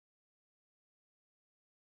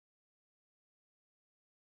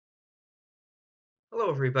Hello,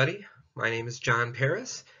 everybody. My name is John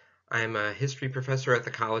Paris. I'm a history professor at the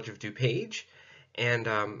College of DuPage, and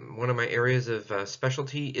one of my areas of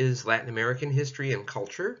specialty is Latin American history and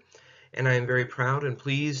culture. And I am very proud and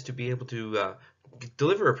pleased to be able to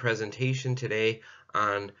deliver a presentation today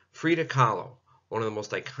on Frida Kahlo, one of the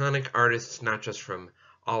most iconic artists, not just from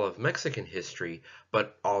all of Mexican history,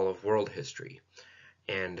 but all of world history.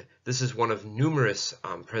 And this is one of numerous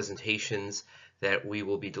presentations that we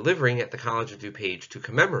will be delivering at the College of DuPage to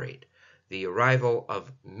commemorate the arrival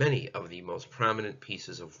of many of the most prominent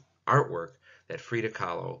pieces of artwork that Frida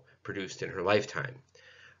Kahlo produced in her lifetime.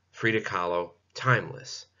 Frida Kahlo,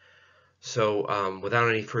 Timeless. So without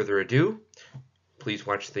any further ado, please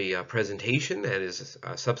watch the presentation that is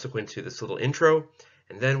subsequent to this little intro,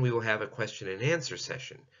 and then we will have a question and answer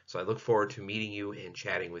session. So I look forward to meeting you and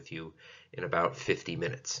chatting with you in about 50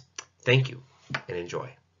 minutes. Thank you and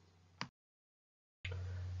enjoy.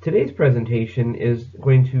 Today's presentation is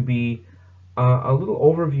going to be a little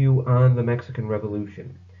overview on the Mexican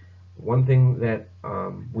Revolution. One thing that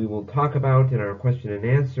we will talk about in our question and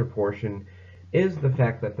answer portion is the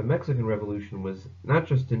fact that the Mexican Revolution was not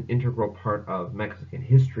just an integral part of Mexican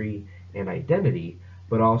history and identity,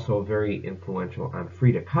 but also very influential on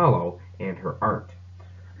Frida Kahlo and her art.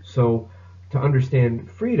 So to understand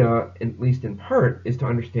Frida, at least in part, is to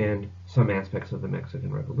understand some aspects of the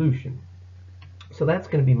Mexican Revolution. So that's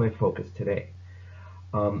going to be my focus today.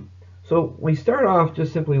 So we start off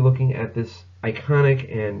just simply looking at this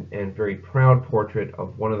iconic and very proud portrait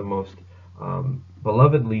of one of the most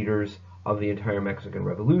beloved leaders of the entire Mexican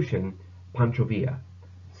Revolution, Pancho Villa,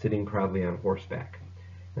 sitting proudly on horseback.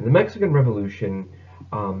 And the Mexican Revolution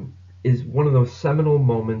is one of those seminal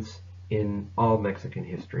moments in all Mexican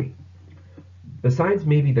history. Besides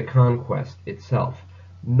maybe the conquest itself,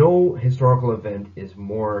 no historical event is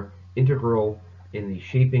more integral in the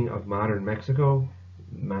shaping of modern Mexico,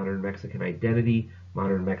 modern Mexican identity,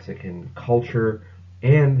 modern Mexican culture,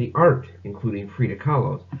 and the art, including Frida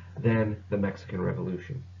Kahlo's, than the Mexican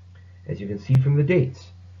Revolution. As you can see from the dates,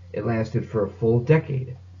 it lasted for a full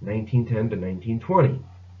decade, 1910 to 1920.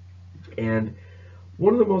 And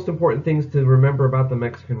one of the most important things to remember about the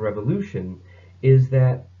Mexican Revolution is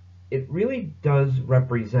that it really does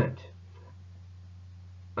represent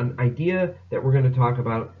an idea that we're going to talk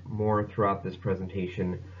about more throughout this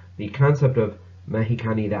presentation, the concept of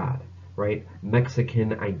Mexicanidad, right?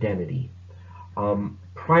 Mexican identity.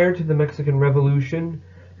 Prior to the Mexican Revolution,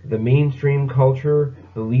 the mainstream culture,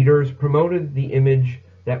 the leaders promoted the image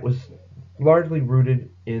that was largely rooted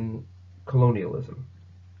in colonialism.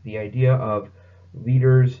 The idea of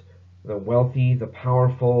leaders, the wealthy, the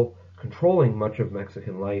powerful, controlling much of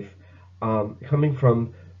Mexican life, coming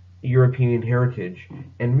from European heritage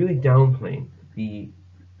and really downplaying the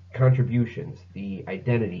contributions, the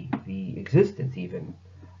identity, the existence even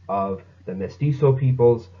of the mestizo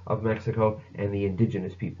peoples of Mexico and the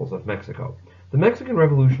indigenous peoples of Mexico. The Mexican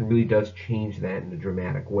Revolution really does change that in a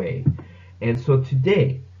dramatic way. And so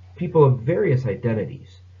today, people of various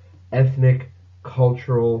identities, ethnic,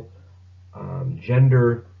 cultural,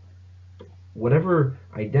 gender, whatever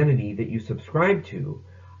identity that you subscribe to,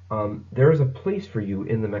 there is a place for you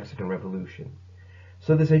in the Mexican Revolution.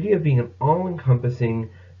 So this idea of being an all-encompassing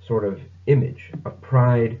sort of image of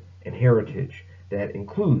pride and heritage that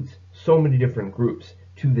includes so many different groups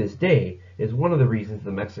to this day is one of the reasons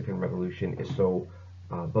the Mexican Revolution is so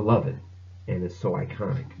beloved and is so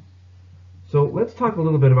iconic. So let's talk a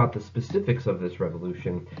little bit about the specifics of this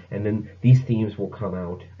revolution, and then these themes will come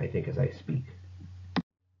out, I think, as I speak.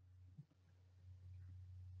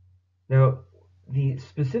 Now, the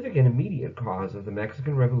specific and immediate cause of the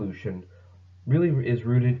Mexican Revolution really is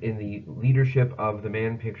rooted in the leadership of the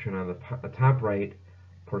man pictured on the top right,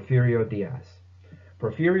 Porfirio Diaz.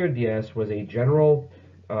 Porfirio Diaz was a general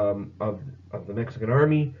of the Mexican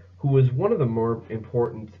army who was one of the more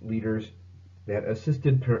important leaders that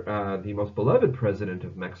assisted the most beloved president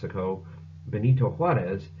of Mexico, Benito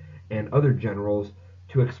Juarez, and other generals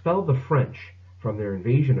to expel the French from their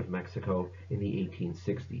invasion of Mexico in the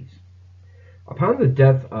 1860s. Upon the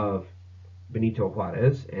death of Benito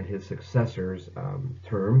Juarez and his successor's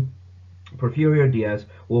term, Porfirio Diaz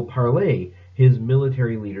will parlay his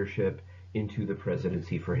military leadership into the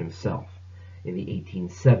presidency for himself in the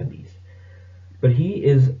 1870s. But he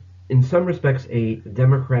is, in some respects, a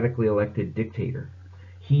democratically elected dictator.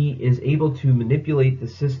 He is able to manipulate the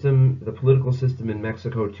system, the political system in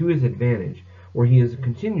Mexico to his advantage, where he is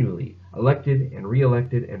continually elected and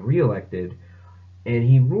reelected and reelected, and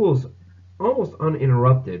he rules almost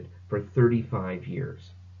uninterrupted for 35 years.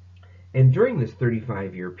 And during this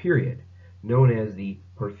 35-year period, known as the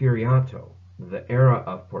Porfiriato, the era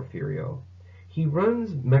of Porfirio, he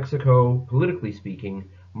runs Mexico, politically speaking,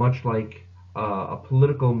 much like a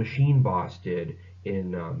political machine boss did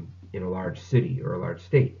in a large city or a large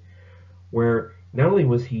state, where not only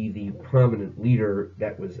was he the prominent leader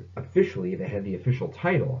that had the official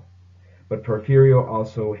title, but Porfirio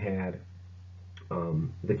also had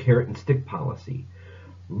the carrot and stick policy.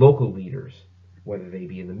 Local leaders, whether they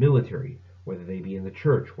be in the military, whether they be in the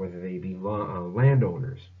church, whether they be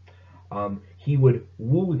landowners, he would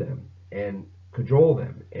woo them and cajole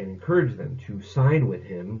them and encourage them to side with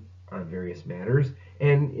him on various matters,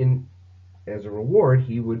 and as a reward,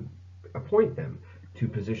 he would appoint them to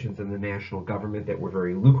positions in the national government that were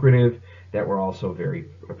very lucrative, that were also very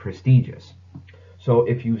prestigious. So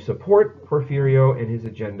if you support Porfirio and his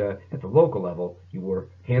agenda at the local level, you were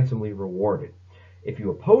handsomely rewarded. If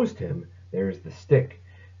you opposed him, there's the stick.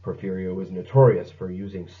 Porfirio was notorious for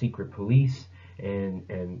using secret police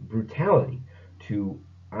and brutality to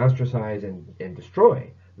ostracize and destroy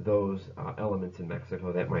those elements in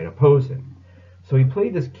Mexico that might oppose him. So he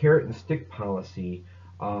played this carrot and stick policy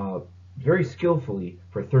very skillfully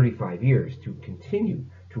for 35 years to continue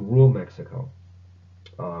to rule Mexico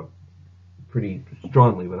pretty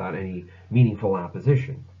strongly without any meaningful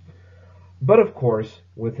opposition. But of course,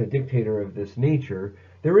 with a dictator of this nature,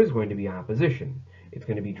 there is going to be opposition. It's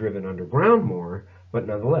going to be driven underground more, but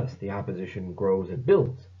nonetheless, the opposition grows and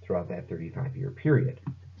builds throughout that 35-year period.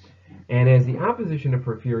 And as the opposition to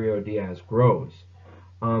Porfirio Diaz grows,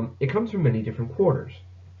 it comes from many different quarters,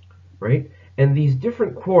 right? And these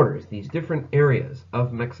different quarters, these different areas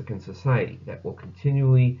of Mexican society that will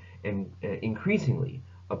continually and increasingly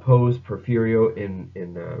oppose Porfirio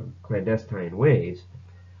in clandestine ways,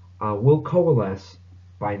 will coalesce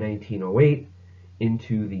by 1908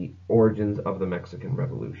 into the origins of the Mexican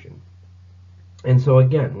Revolution. And so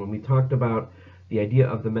again, when we talked about the idea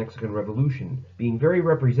of the Mexican Revolution being very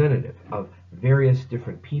representative of various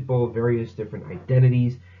different people, various different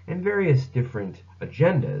identities, and various different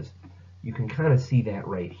agendas, you can kind of see that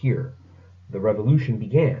right here. The revolution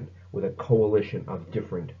began with a coalition of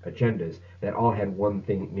different agendas that all had one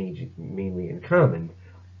thing mainly in common: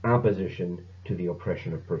 opposition to the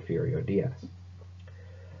oppression of Porfirio Diaz.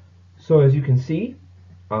 So as you can see,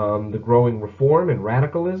 the growing reform and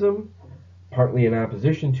radicalism, partly in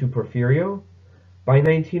opposition to Porfirio, by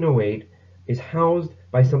 1908 is housed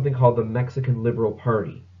by something called the Mexican Liberal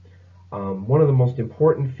Party. One of the most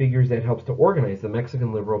important figures that helps to organize the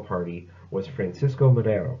Mexican Liberal Party was Francisco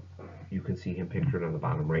Madero. You can see him pictured on the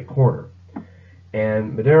bottom right corner.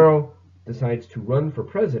 And Madero decides to run for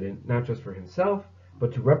president, not just for himself,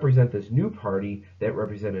 but to represent this new party that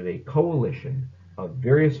represented a coalition of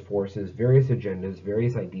various forces, various agendas,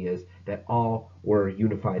 various ideas that all were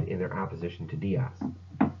unified in their opposition to Diaz.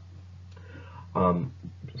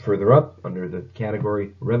 Further up, under the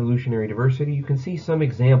category Revolutionary Diversity, you can see some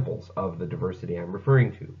examples of the diversity I'm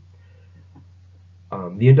referring to.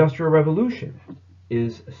 The Industrial Revolution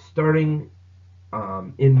is starting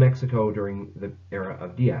in Mexico during the era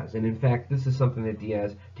of Diaz. And in fact, this is something that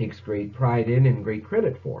Diaz takes great pride in and great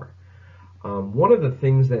credit for. One of the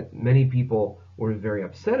things that many people were very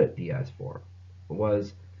upset at Diaz for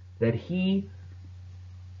was that he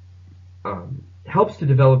helps to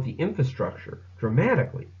develop the infrastructure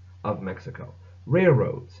dramatically of Mexico.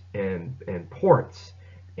 Railroads and ports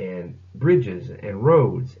and bridges and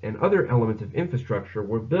roads and other elements of infrastructure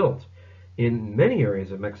were built in many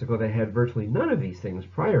areas of Mexico that had virtually none of these things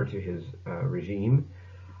prior to his regime.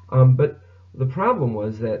 But the problem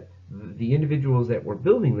was that the individuals that were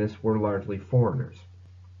building this were largely foreigners.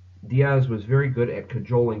 Diaz was very good at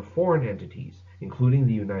cajoling foreign entities, including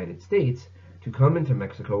the United States, to come into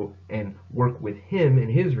Mexico and work with him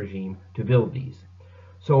and his regime to build these.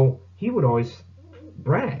 So he would always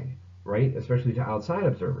brag, right, especially to outside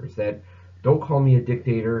observers, that don't call me a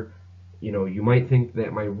dictator. You know, you might think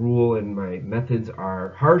that my rule and my methods are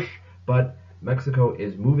harsh, but Mexico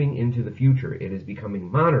is moving into the future. It is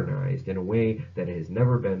becoming modernized in a way that it has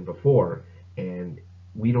never been before, and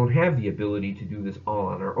we don't have the ability to do this all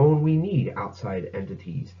on our own. We need outside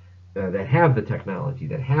entities that have the technology,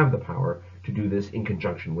 that have the power to do this in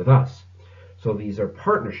conjunction with us. So these are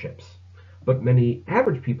partnerships. But many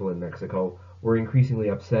average people in Mexico were increasingly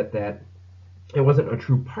upset that it wasn't a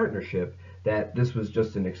true partnership, that this was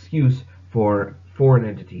just an excuse for foreign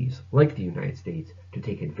entities like the United States to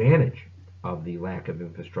take advantage of the lack of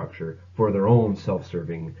infrastructure for their own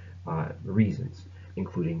self-serving reasons,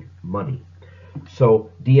 including money. So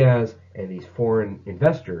Diaz and these foreign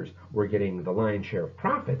investors were getting the lion's share of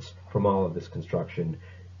profits from all of this construction,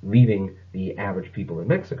 leaving the average people in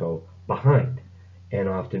Mexico behind. and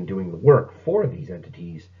often doing the work for these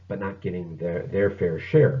entities, but not getting their fair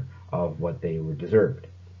share of what they were deserved.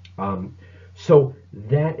 So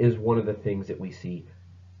that is one of the things that we see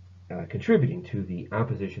contributing to the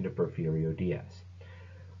opposition to Porfirio Diaz.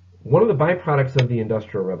 One of the byproducts of the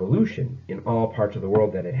Industrial Revolution in all parts of the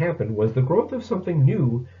world that had happened was the growth of something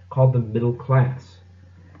new called the middle class.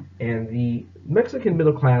 And the Mexican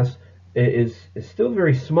middle class is still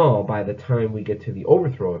very small by the time we get to the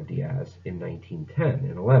overthrow of Diaz in 1910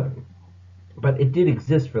 and 11. But it did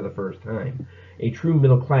exist for the first time. A true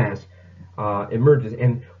middle class emerges.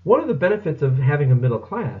 And one of the benefits of having a middle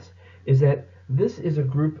class is that this is a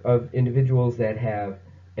group of individuals that have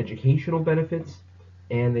educational benefits,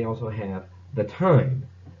 and they also have the time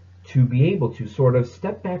to be able to sort of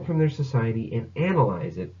step back from their society and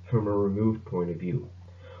analyze it from a removed point of view.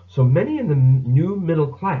 So many in the new middle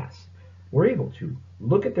class were able to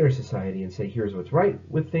look at their society and say, here's what's right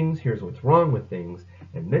with things, here's what's wrong with things.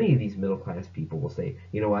 And many of these middle class people will say,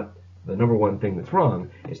 you know what, the number one thing that's wrong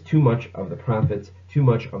is too much of the profits, too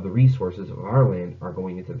much of the resources of our land are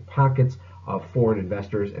going into the pockets of foreign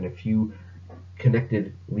investors and a few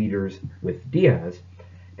connected leaders with Diaz,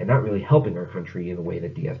 and not really helping our country in the way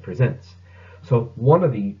that Diaz presents. So one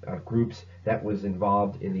of the groups that was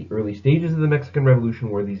involved in the early stages of the Mexican Revolution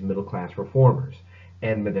were these middle-class reformers.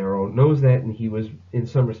 And Madero knows that, and he was, in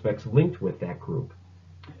some respects, linked with that group.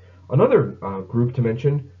 Another group to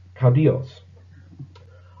mention, caudillos.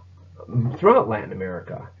 Throughout Latin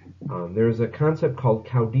America, there's a concept called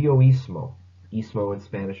caudilloismo. Ismo in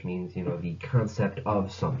Spanish means, the concept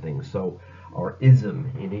of something, so, or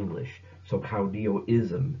ism in English. So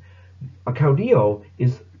caudilloism. A caudillo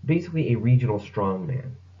is basically a regional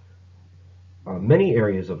strongman. Many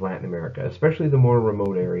areas of Latin America, especially the more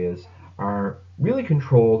remote areas, are really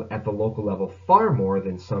controlled at the local level far more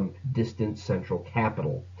than some distant central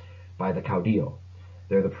capital by the caudillo.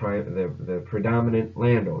 They're the predominant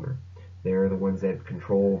landowner. They're the ones that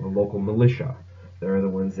control the local militia. They're the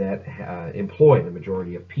ones that employ the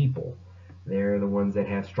majority of people. They're the ones that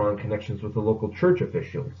have strong connections with the local church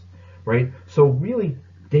officials, right? So really,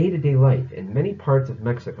 day-to-day life in many parts of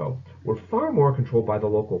Mexico were far more controlled by the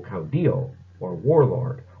local caudillo, or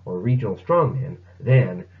warlord, or regional strongman,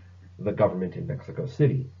 than the government in Mexico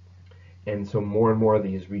City. And so more and more of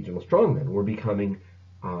these regional strongmen were becoming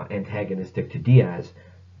antagonistic to Diaz,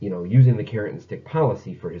 using the carrot and stick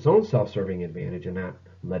policy for his own self-serving advantage and not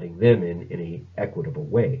letting them in an equitable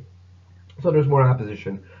way. So there's more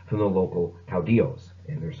opposition from the local caudillos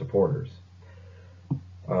and their supporters.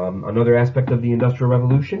 Another aspect of the Industrial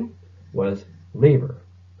Revolution was labor,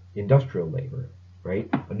 industrial labor, right?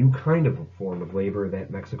 A new kind of a form of labor that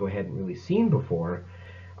Mexico hadn't really seen before.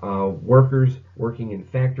 Workers working in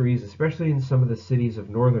factories, especially in some of the cities of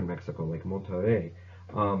northern Mexico, like Monterrey.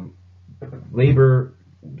 Labor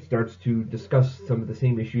starts to discuss some of the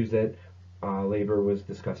same issues that labor was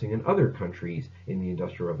discussing in other countries in the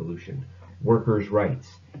Industrial Revolution. Workers'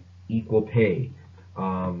 rights, equal pay,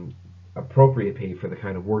 appropriate pay for the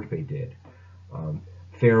kind of work they did,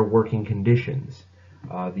 fair working conditions,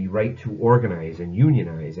 the right to organize and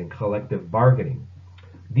unionize and collective bargaining.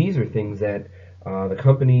 These are things that the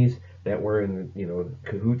companies that were in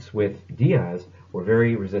cahoots with Diaz were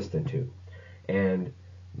very resistant to. And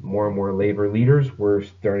more labor leaders were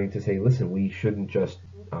starting to say, listen, we shouldn't just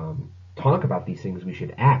talk about these things, we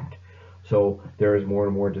should act. So there is more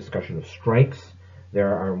and more discussion of strikes,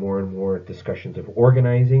 there are more and more discussions of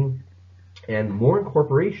organizing, and more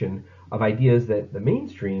incorporation of ideas that the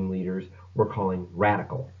mainstream leaders were calling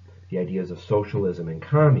radical, the ideas of socialism and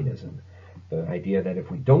communism, the idea that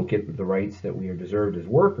if we don't get the rights that we are deserved as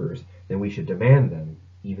workers, then we should demand them,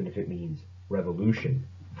 even if it means revolution,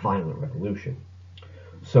 violent revolution.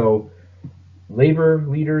 So labor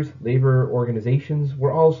leaders, labor organizations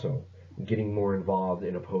were also getting more involved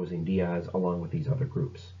in opposing Diaz along with these other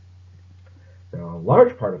groups. Now, a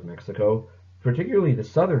large part of Mexico, particularly the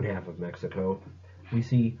southern half of Mexico, we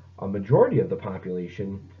see a majority of the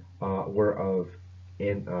population were of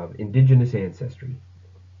indigenous ancestry,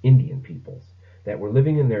 Indian peoples, that were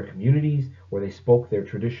living in their communities where they spoke their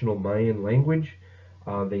traditional Mayan language.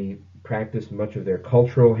 They practiced much of their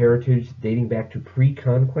cultural heritage dating back to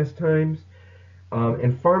pre-conquest times,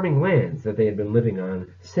 and farming lands that they had been living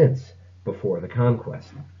on since before the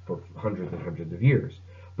conquest for hundreds and hundreds of years.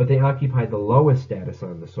 But they occupied the lowest status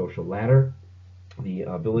on the social ladder. The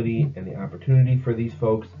ability and the opportunity for these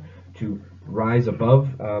folks to rise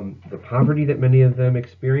above the poverty that many of them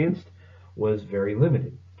experienced was very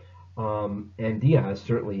limited. And Diaz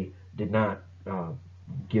certainly did not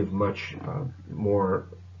give much more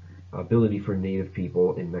ability for native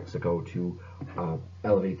people in Mexico to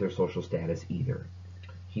elevate their social status either.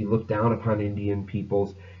 He looked down upon Indian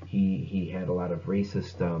peoples. He had a lot of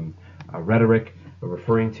racist rhetoric,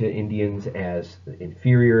 referring to Indians as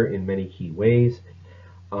inferior in many key ways.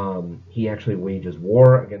 He actually wages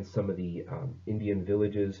war against some of the Indian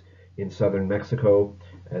villages in southern Mexico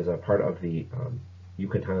as a part of the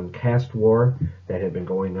Yucatan caste war that had been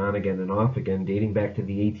going on again and off again, dating back to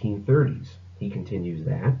the 1830s. He continues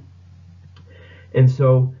that. And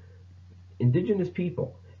so indigenous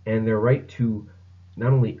people and their right to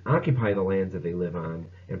not only occupy the lands that they live on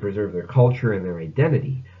and preserve their culture and their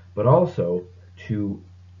identity, but also to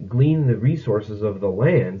glean the resources of the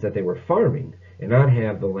lands that they were farming and not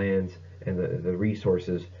have the lands and the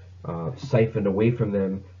resources siphoned away from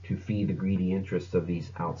them to feed the greedy interests of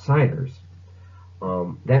these outsiders.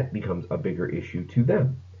 That becomes a bigger issue to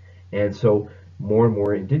them. And so more and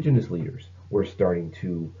more indigenous leaders were starting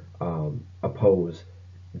to oppose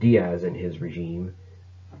Diaz and his regime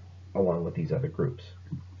along with these other groups.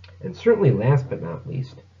 And certainly last but not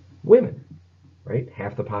least, women, right?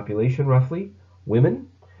 Half the population roughly, women.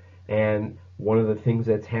 And one of the things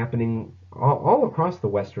that's happening all across the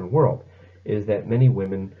Western world is that many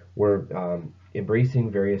women were embracing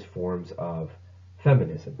various forms of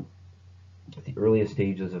feminism, at the earliest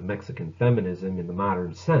stages of Mexican feminism in the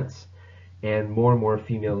modern sense. And more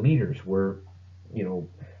female leaders were,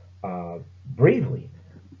 bravely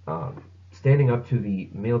standing up to the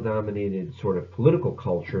male-dominated sort of political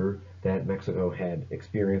culture that Mexico had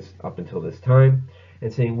experienced up until this time,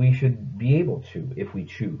 and saying we should be able to, if we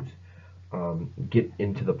choose, get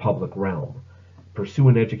into the public realm, pursue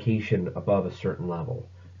an education above a certain level,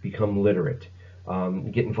 become literate,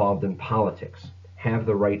 get involved in politics, have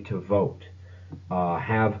the right to vote,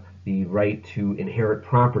 have the right to inherit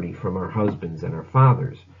property from our husbands and our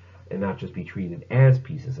fathers, and not just be treated as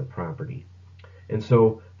pieces of property. And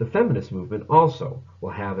so the feminist movement also will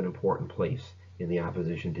have an important place in the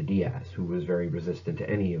opposition to Diaz, who was very resistant to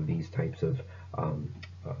any of these types of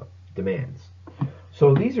demands.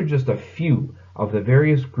 So these are just a few of the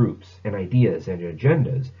various groups and ideas and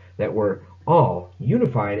agendas that were all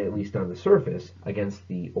unified, at least on the surface, against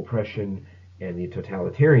the oppression and the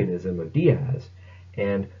totalitarianism of Diaz.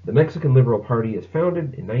 And the Mexican Liberal Party is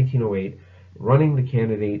founded in 1908, running the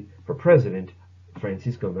candidate for president,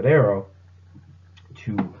 Francisco Madero,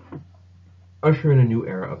 to usher in a new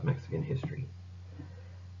era of Mexican history.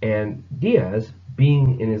 And Diaz,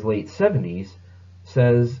 being in his late 70s,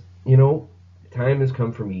 says, time has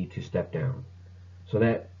come for me to step down. So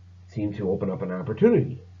that seemed to open up an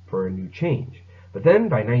opportunity for a new change. But then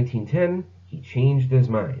by 1910, he changed his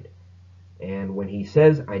mind. And when he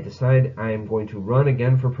says, I decide I am going to run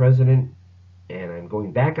again for president, and I'm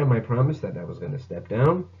going back on my promise that I was going to step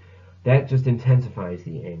down, that just intensifies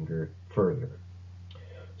the anger further.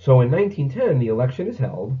 So in 1910, the election is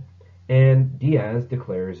held, and Diaz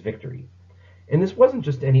declares victory. And this wasn't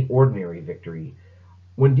just any ordinary victory.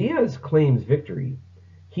 When Diaz claims victory,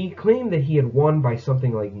 he claimed that he had won by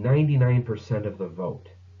something like 99% of the vote.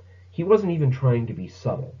 He wasn't even trying to be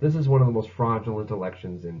subtle. This is one of the most fraudulent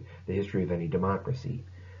elections in the history of any democracy.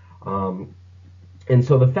 And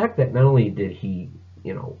so the fact that not only did he,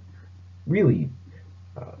 really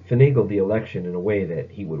finagle the election in a way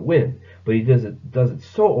that he would win, but he does it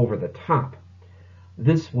so over the top,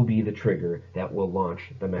 this will be the trigger that will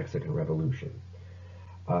launch the Mexican Revolution.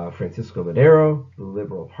 Francisco Madero, the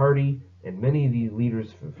Liberal Party, and many of the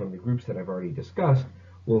leaders from the groups that I've already discussed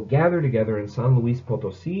will gather together in San Luis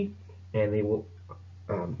Potosí, and they will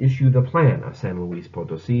issue the plan of San Luis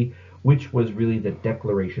Potosí, which was really the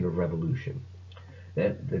declaration of revolution.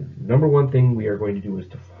 That the number one thing we are going to do is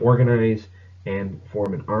to organize and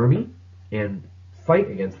form an army and fight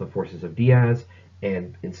against the forces of Diaz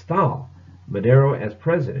and install Madero as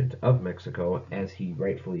president of Mexico, as he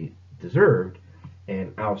rightfully deserved,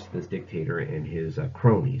 and oust this dictator and his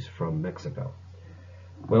cronies from Mexico.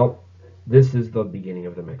 Well, this is the beginning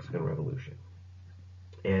of the Mexican Revolution.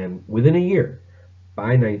 And within a year,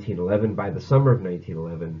 by 1911, by the summer of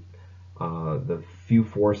 1911, the few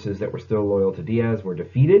forces that were still loyal to Diaz were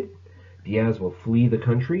defeated. Diaz will flee the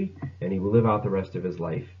country, and he will live out the rest of his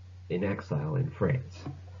life in exile in France.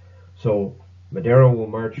 So Madero will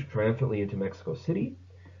march triumphantly into Mexico City.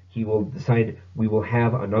 He will decide we will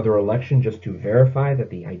have another election just to verify that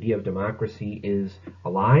the idea of democracy is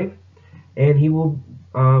alive, and he will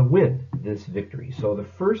win this victory. So the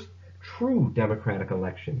first true democratic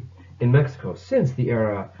election in Mexico since the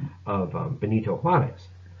era of Benito Juarez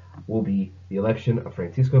will be the election of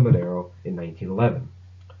Francisco Madero in 1911.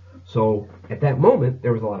 So at that moment,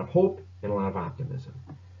 there was a lot of hope and a lot of optimism.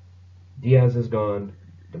 Diaz is gone,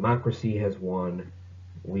 democracy has won,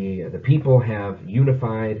 the people have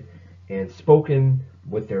unified, and spoken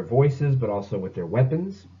with their voices, but also with their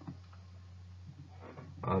weapons.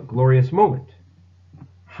 A glorious moment.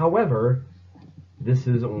 However, this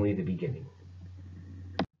is only the beginning.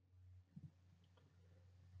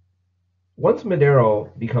 Once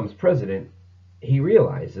Madero becomes president, he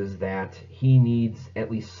realizes that he needs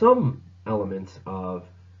at least some elements of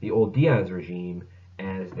the old Diaz regime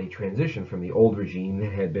as they transition from the old regime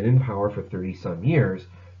that had been in power for 30-some years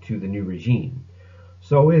to the new regime.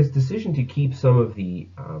 So his decision to keep some of the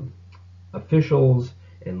officials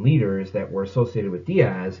and leaders that were associated with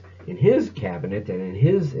Diaz in his cabinet and in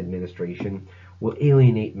his administration will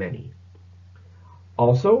alienate many.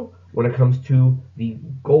 Also, when it comes to the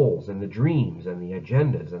goals and the dreams and the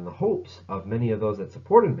agendas and the hopes of many of those that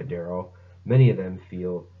supported Madero, many of them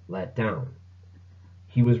feel let down.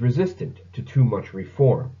 He was resistant to too much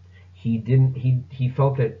reform. He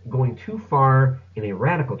felt that going too far in a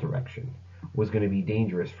radical direction was going to be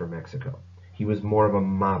dangerous for Mexico. He was more of a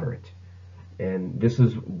moderate. And this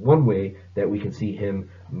is one way that we can see him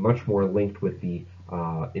much more linked with the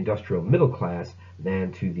industrial middle class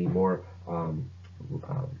than to the more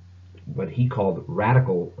what he called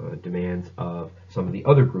radical demands of some of the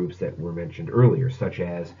other groups that were mentioned earlier, such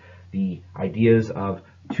as the ideas of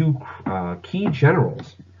two key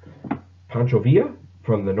generals, Pancho Villa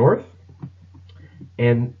from the north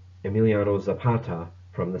and Emiliano Zapata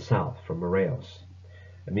from the south, from Morelos.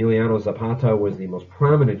 Emiliano Zapata was the most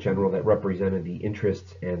prominent general that represented the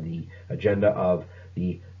interests and the agenda of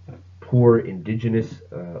the poor indigenous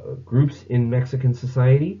groups in Mexican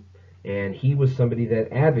society, and he was somebody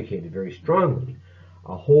that advocated very strongly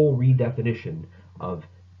a whole redefinition of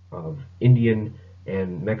Indian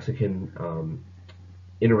and Mexican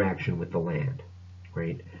interaction with the land.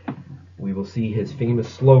 Right? We will see his famous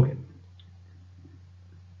slogan,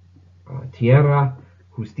 Tierra,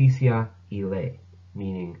 Justicia y Ley,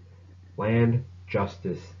 meaning land,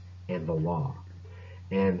 justice, and the law.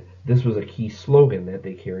 And this was a key slogan that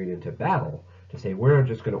they carried into battle to say, we're not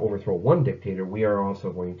just going to overthrow one dictator, we are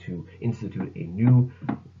also going to institute a new,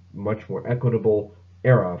 much more equitable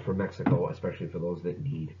era for Mexico, especially for those that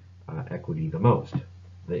need equity the most,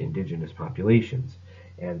 the indigenous populations.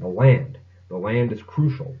 And the land. The land is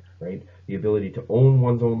crucial, right? The ability to own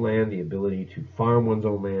one's own land, the ability to farm one's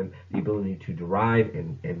own land, the ability to derive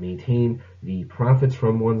and maintain the profits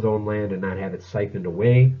from one's own land and not have it siphoned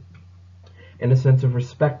away, and a sense of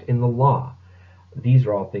respect in the law. These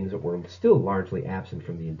are all things that were still largely absent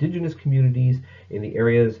from the indigenous communities in the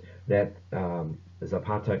areas that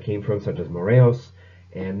Zapata came from, such as Morelos,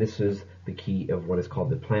 and this is the key of what is called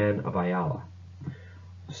the Plan of Ayala.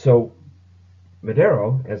 So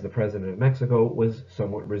Madero, as the president of Mexico, was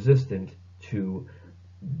somewhat resistant to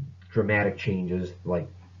dramatic changes like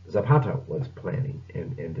Zapata was planning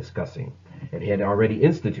and discussing, and he had already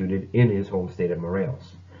instituted in his home state of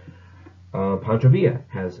Morelos. Pancho Villa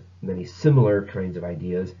has many similar kinds of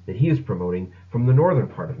ideas that he is promoting from the northern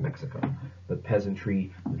part of Mexico. The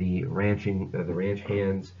peasantry, the ranch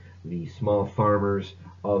hands, the small farmers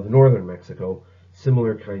of northern Mexico,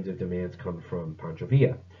 similar kinds of demands come from Pancho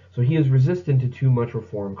Villa. So he is resistant to too much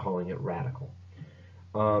reform, calling it radical.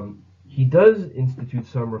 He does institute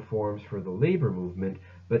some reforms for the labor movement,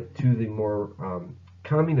 but to the more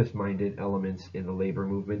communist-minded elements in the labor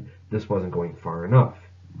movement, this wasn't going far enough.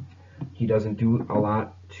 He doesn't do a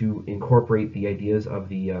lot to incorporate the ideas of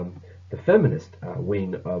the feminist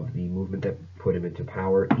wing of the movement that put him into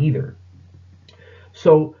power either.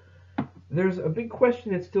 So there's a big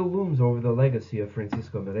question that still looms over the legacy of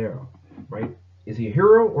Francisco Madero, right? Is he a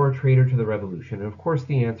hero or a traitor to the revolution? And of course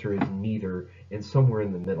the answer is neither, and somewhere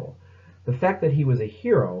in the middle. The fact that he was a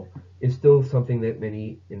hero is still something that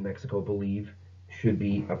many in Mexico believe should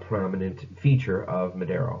be a prominent feature of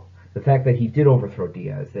Madero. The fact that he did overthrow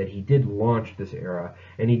Diaz, that he did launch this era,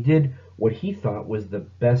 and he did what he thought was the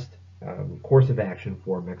best course of action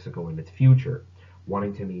for Mexico in its future,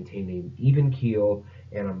 wanting to maintain an even keel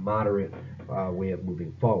and a moderate way of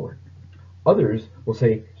moving forward. Others will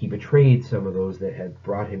say he betrayed some of those that had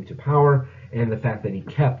brought him to power, and the fact that he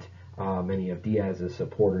kept many of Diaz's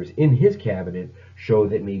supporters in his cabinet showed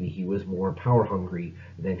that maybe he was more power hungry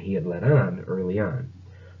than he had let on early on.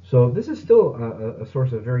 So this is still a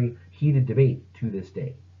source of very heated debate to this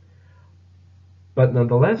day. But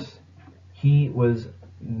nonetheless, he was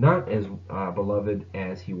not as beloved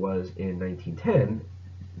as he was in 1910,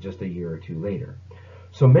 just a year or two later.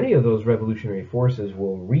 So many of those revolutionary forces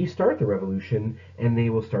will restart the revolution, and they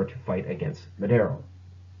will start to fight against Madero.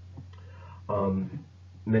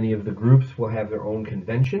 Many of the groups will have their own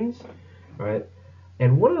conventions, right?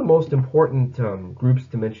 And one of the most important groups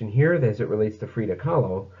to mention here, as it relates to Frida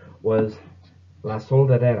Kahlo, was Las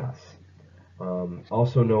Soldaderas,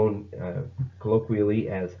 also known colloquially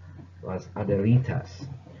as las adelitas.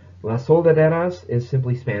 Las soldaderas is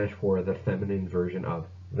simply Spanish for the feminine version of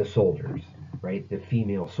the soldiers, right? The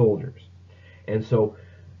female soldiers. And so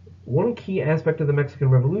one key aspect of the Mexican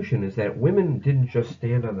Revolution is that women didn't just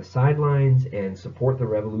stand on the sidelines and support the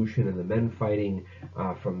revolution and the men fighting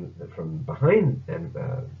from behind them,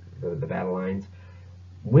 the battle lines.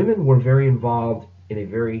 Women were very involved in a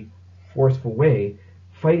very forceful way,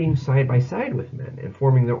 fighting side by side with men and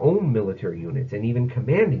forming their own military units and even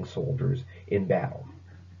commanding soldiers in battle.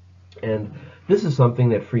 And this is something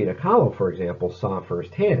that Frida Kahlo, for example, saw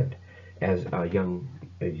firsthand as a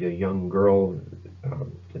young girl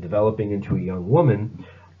developing into a young woman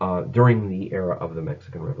during the era of the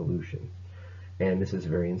Mexican Revolution. And this is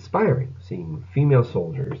very inspiring, seeing female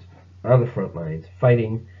soldiers on the front lines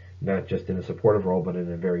fighting, not just in a supportive role, but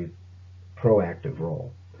in a very proactive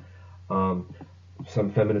role.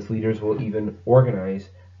 Some feminist leaders will even organize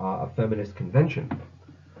a feminist convention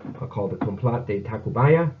called the Complot de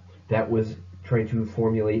Tacubaya that was trying to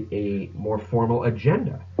formulate a more formal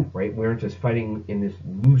agenda, right? We aren't just fighting in this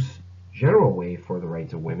loose general way for the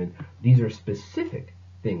rights of women. These are specific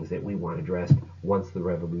things that we want addressed once the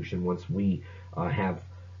revolution, once we have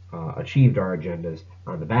achieved our agendas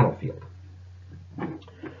on the battlefield.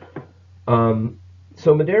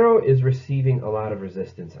 So Madero is receiving a lot of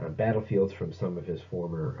resistance on battlefields from some of his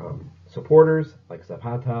former supporters, like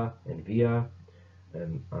Zapata and Villa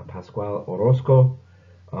and Pascual Orozco.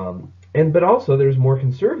 But also there's more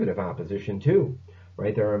conservative opposition too,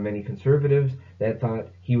 right? There are many conservatives that thought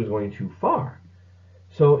he was going too far.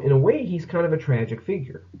 So in a way, he's kind of a tragic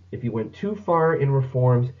figure. If he went too far in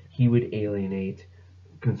reforms, he would alienate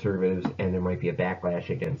conservatives, and there might be a backlash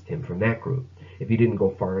against him from that group. If he didn't go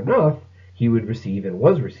far enough, he would receive and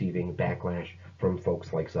was receiving backlash from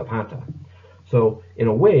folks like Zapata. So in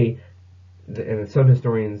a way, and some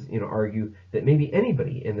historians argue that maybe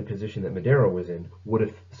anybody in the position that Madero was in would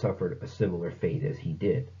have suffered a similar fate as he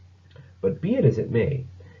did. But be it as it may,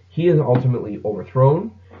 he is ultimately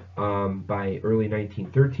overthrown by early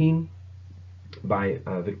 1913 by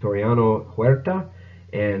Victoriano Huerta,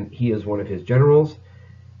 and he is one of his generals.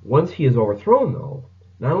 Once he is overthrown, though,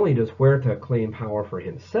 not only does Huerta claim power for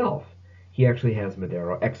himself, he actually has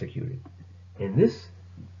Madero executed. And this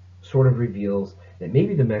sort of reveals that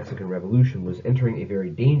maybe the Mexican Revolution was entering a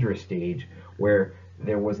very dangerous stage where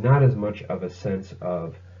there was not as much of a sense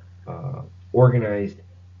of organized,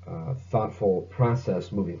 thoughtful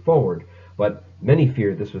process moving forward, but many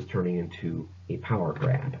feared this was turning into a power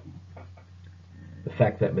grab. The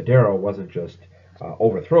fact that Madero wasn't just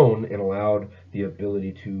overthrown and allowed the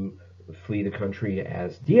ability to flee the country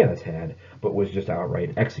as Diaz had, but was just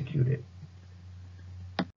outright executed.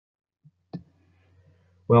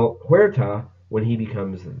 Well, Huerta, when he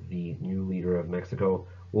becomes the new leader of Mexico,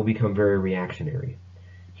 will become very reactionary.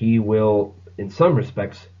 He will, in some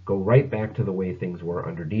respects, go right back to the way things were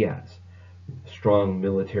under Diaz. Strong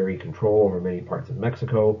military control over many parts of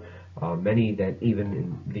Mexico, many that even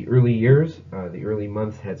in the early years, the early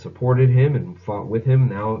months had supported him and fought with him,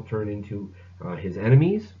 now turn into his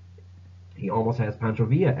enemies. He almost has Pancho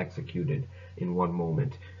Villa executed in one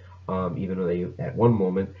moment. Even though they at one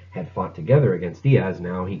moment had fought together against Diaz,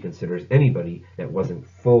 now he considers anybody that wasn't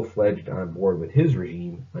full-fledged on board with his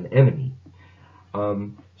regime an enemy.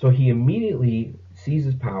 So he immediately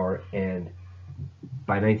seizes power, and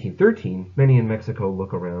by 1913, many in Mexico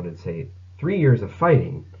look around and say, 3 years of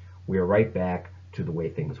fighting, we are right back to the way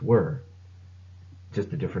things were.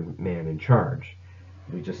 Just a different man in charge.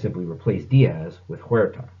 We just simply replaced Diaz with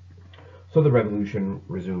Huerta. So the revolution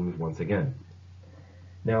resumes once again.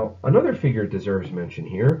 Now, another figure deserves mention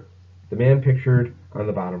here, the man pictured on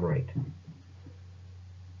the bottom right.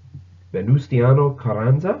 Venustiano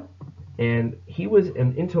Carranza, and he was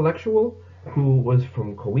an intellectual who was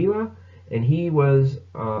from Coahuila, and he was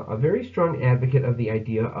a very strong advocate of the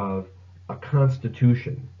idea of a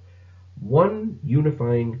constitution, one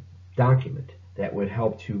unifying document that would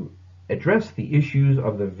help to address the issues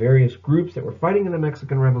of the various groups that were fighting in the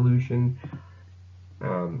Mexican Revolution.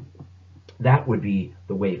 That would be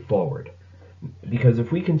the way forward. Because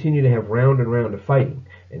if we continue to have round and round of fighting,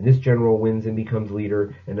 and this general wins and becomes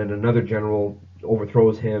leader, and then another general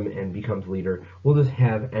overthrows him and becomes leader, we'll just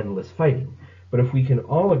have endless fighting. But if we can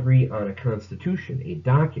all agree on a constitution, a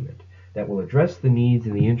document that will address the needs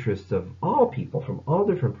and the interests of all people from all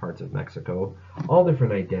different parts of Mexico, all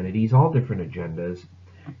different identities, all different agendas,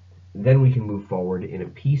 then we can move forward in a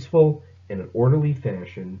peaceful and an orderly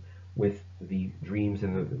fashion with the dreams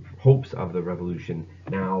and the hopes of the revolution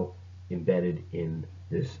now embedded in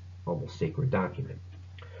this almost sacred document.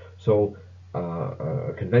 So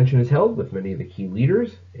A convention is held with many of the key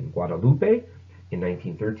leaders in Guadalupe in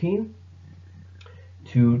 1913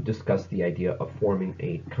 to discuss the idea of forming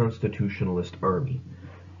a constitutionalist army,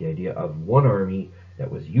 the idea of one army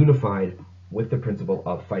that was unified with the principle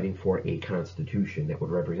of fighting for a constitution that would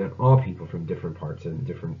represent all people from different parts and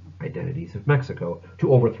different identities of Mexico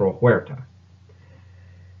to overthrow Huerta.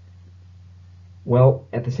 Well,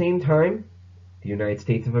 at the same time, the United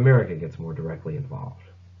States of America gets more directly involved.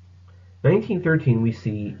 1913, we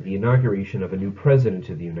see the inauguration of a new president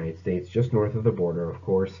of the United States just north of the border, of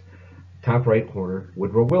course, top right corner,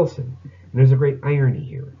 Woodrow Wilson. And there's a great irony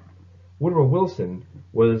here. Woodrow Wilson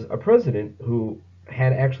was a president who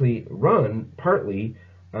had actually run partly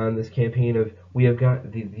on this campaign of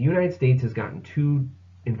the United States has gotten too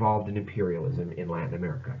involved in imperialism in Latin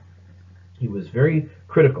America. He was very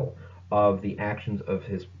critical of the actions of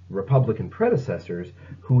his Republican predecessors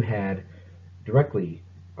who had directly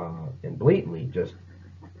and blatantly just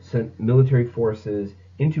sent military forces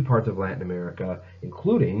into parts of Latin America,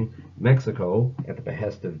 including Mexico, at the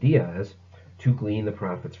behest of Diaz, to glean the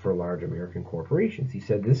profits for large American corporations. He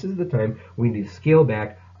said this is the time we need to scale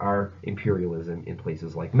back our imperialism in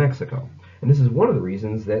places like Mexico. And this is one of the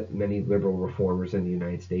reasons that many liberal reformers in the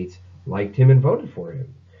United States liked him and voted for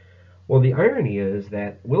him. Well, the irony is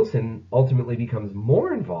that Wilson ultimately becomes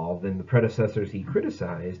more involved than the predecessors he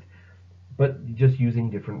criticized, but just using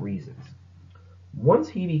different reasons. Once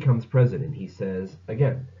he becomes president, he says,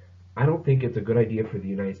 again, I don't think it's a good idea for the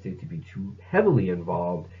United States to be too heavily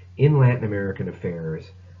involved in Latin American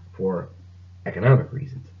affairs for economic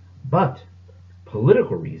reasons. But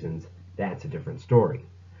political reasons, that's a different story.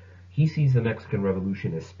 He sees the Mexican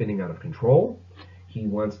Revolution as spinning out of control. He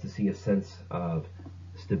wants to see a sense of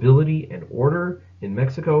stability and order in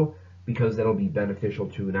Mexico because that'll be beneficial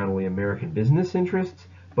to not only American business interests,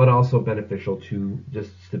 but also beneficial to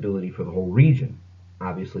just stability for the whole region.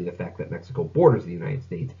 Obviously, the fact that Mexico borders the United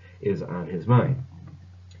States is on his mind.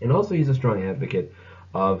 And also, he's a strong advocate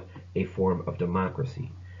of a form of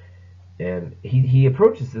democracy. And he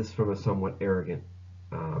approaches this from a somewhat arrogant,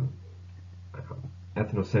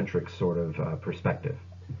 ethnocentric sort of perspective.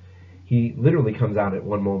 He literally comes out at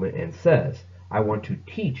one moment and says, I want to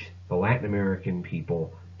teach the Latin American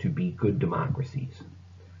people to be good democracies.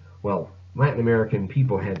 Well, Latin American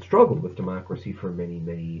people had struggled with democracy for many,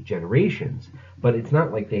 many generations, but it's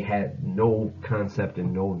not like they had no concept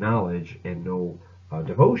and no knowledge and no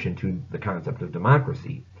devotion to the concept of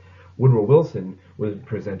democracy. Woodrow Wilson was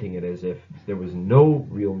presenting it as if there was no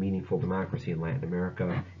real meaningful democracy in Latin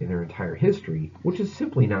America in their entire history, which is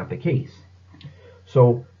simply not the case.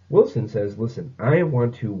 So Wilson says, listen, I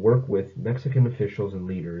want to work with Mexican officials and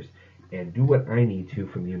leaders and do what I need to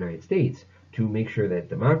from the United States to make sure that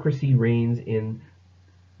democracy reigns in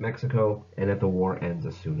Mexico and that the war ends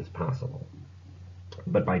as soon as possible.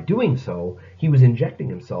 But by doing so, he was injecting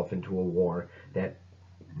himself into a war that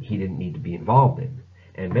he didn't need to be involved in.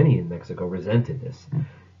 And many in Mexico resented this.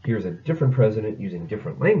 Here's a different president using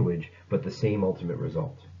different language, but the same ultimate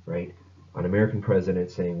result, right? An American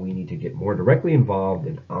president saying we need to get more directly involved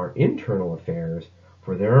in our internal affairs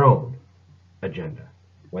for their own agenda,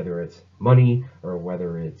 whether it's money or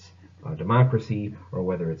whether it's democracy or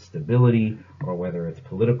whether it's stability or whether it's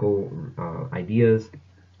political ideas.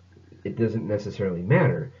 It doesn't necessarily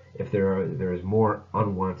matter if there is more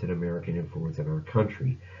unwanted American influence in our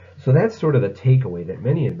country. So that's sort of the takeaway that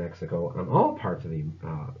many in Mexico on all parts of the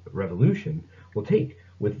revolution will take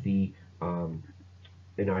with the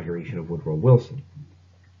inauguration of Woodrow Wilson.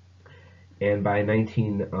 And by late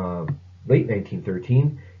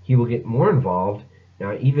 1913, he will get more involved,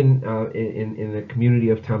 even in the community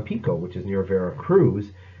of Tampico, which is near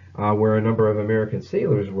Veracruz, where a number of American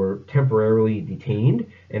sailors were temporarily detained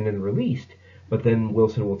and then released. But then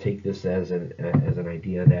Wilson will take this as an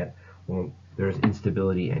idea that, well, there's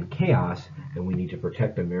instability and chaos, and we need to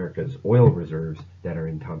protect America's oil reserves that are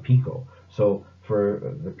in Tampico. So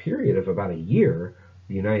for the period of about a year,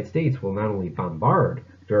 the United States will not only bombard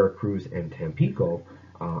Veracruz and Tampico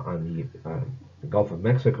on the Gulf of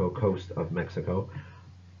Mexico coast of Mexico,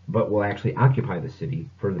 but will actually occupy the city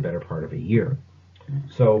for the better part of a year.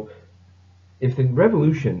 So if the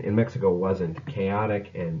revolution in Mexico wasn't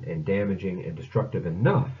chaotic and damaging and destructive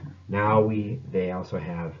enough, now they also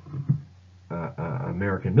have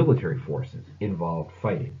American military forces involved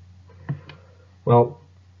fighting. Well,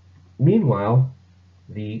 meanwhile,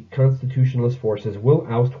 the constitutionalist forces will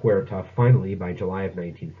oust Huerta finally by July of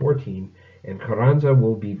 1914, and Carranza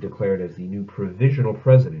will be declared as the new provisional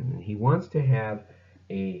president, and he wants to have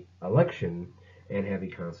an election and have a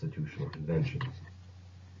constitutional convention.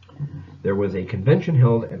 There was a convention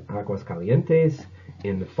held at Aguascalientes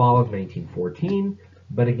in the fall of 1914.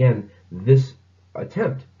 But again, this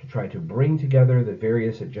attempt to try to bring together the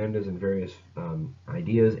various agendas and various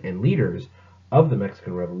ideas and leaders of the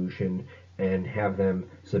Mexican Revolution and have them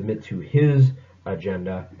submit to his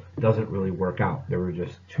agenda doesn't really work out. There were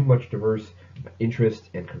just too much diverse interests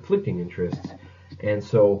and conflicting interests. And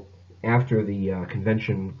so after the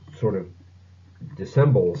convention sort of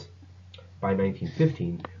dissembles by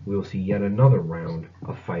 1915, we will see yet another round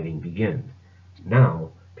of fighting begin, now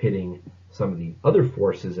pitting some of the other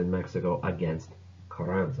forces in Mexico against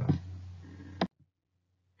Carranza.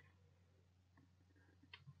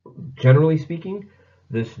 Generally speaking,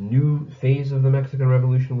 this new phase of the Mexican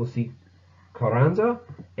Revolution will see Carranza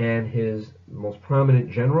and his most prominent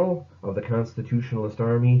general of the Constitutionalist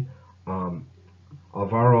Army,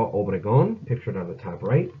 Alvaro Obregón, pictured on the top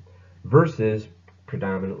right, versus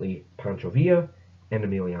predominantly Pancho Villa and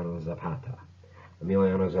Emiliano Zapata.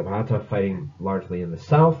 Emiliano Zapata fighting largely in the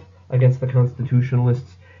south against the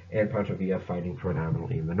Constitutionalists, and Pancho Villa fighting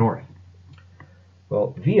predominantly in the north.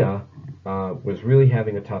 Well, Villa was really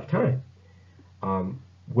having a tough time.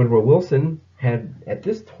 Woodrow Wilson had, at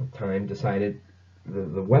this time, decided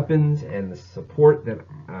the weapons and the support that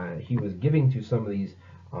he was giving to some of these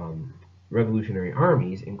revolutionary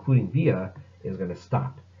armies, including Villa, is going to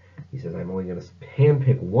stop. He says, I'm only going to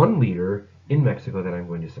handpick one leader in Mexico that I'm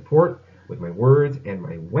going to support with my words and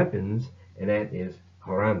my weapons, and that is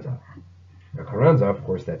Carranza. Now, Carranza, of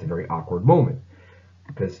course, that's a very awkward moment,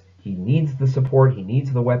 because he needs the support, he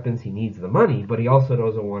needs the weapons, he needs the money, but he also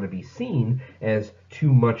doesn't want to be seen as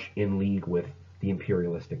too much in league with the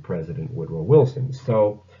imperialistic president Woodrow Wilson.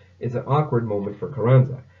 So it's an awkward moment for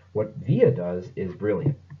Carranza. What Villa does is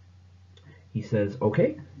brilliant. He says,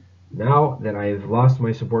 okay, now that I've lost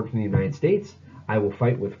my support from the United States, I will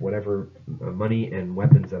fight with whatever money and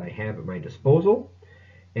weapons that I have at my disposal,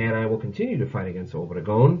 and I will continue to fight against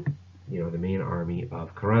Obregón, the main army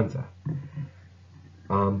of Carranza.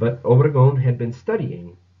 But Obregón had been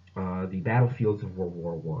studying the battlefields of World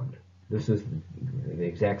War I. This is the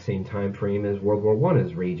exact same time frame as World War I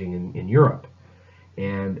is raging in Europe.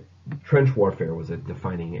 And trench warfare was a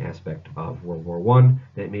defining aspect of World War I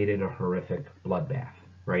that made it a horrific bloodbath,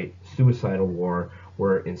 right? Suicidal war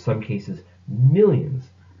where in some cases millions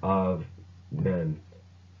of men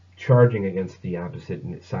charging against the opposite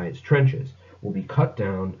side's trenches will be cut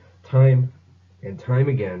down time and time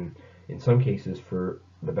again, in some cases for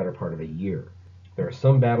the better part of a year. There are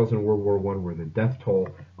some battles in World War I where the death toll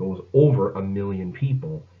goes over 1 million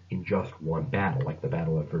people in just one battle, like the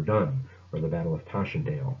Battle of Verdun, or the Battle of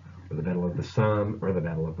Passchendaele, or the Battle of the Somme, or the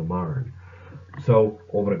Battle of the Marne. So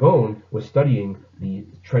Obregón was studying the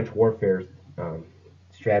trench warfare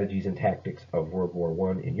strategies and tactics of World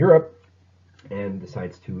War I in Europe and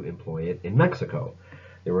decides to employ it in Mexico.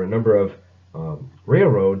 There were a number of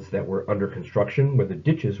railroads that were under construction where the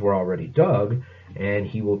ditches were already dug, and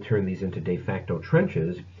he will turn these into de facto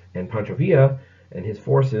trenches, and Pancho Villa and his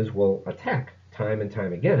forces will attack time and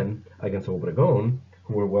time again against Obregón,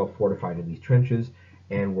 who were well fortified in these trenches,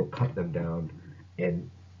 and will cut them down and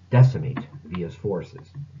decimate Villa's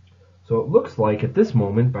forces. So it looks like at this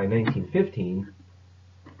moment, by 1915,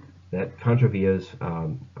 that Pancho Villa's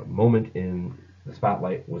moment in the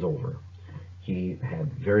spotlight was over. He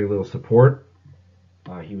had very little support.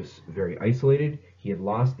 He was very isolated. He had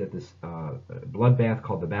lost at this bloodbath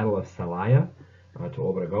called the Battle of Celaya to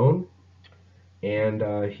Obregón,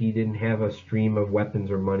 and he didn't have a stream of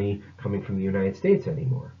weapons or money coming from the United States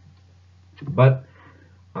anymore. But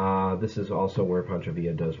this is also where Pancho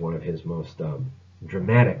Villa does one of his most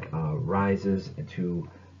dramatic rises to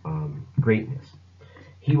greatness.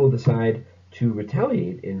 He will decide to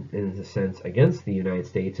retaliate, in a sense, against the United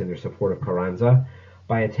States and their support of Carranza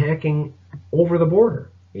by attacking over the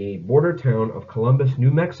border, a border town of Columbus,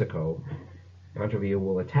 New Mexico. Pancho Villa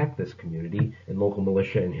will attack this community, and local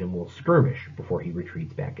militia and him will skirmish before he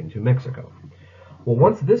retreats back into Mexico. Well,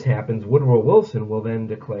 once this happens, Woodrow Wilson will then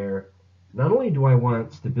declare, not only do I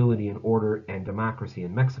want stability and order and democracy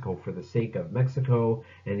in Mexico for the sake of Mexico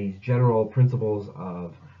and these general principles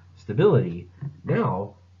of stability,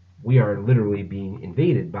 now we are literally being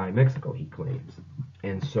invaded by Mexico, he claims.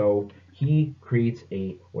 And so he creates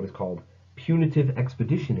what is called punitive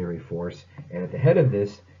expeditionary force, and at the head of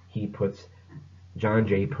this he puts John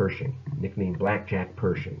J. Pershing, nicknamed Blackjack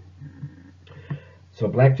Pershing. So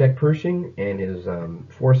Blackjack Pershing and his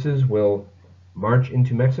forces will march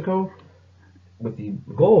into Mexico with the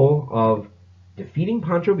goal of defeating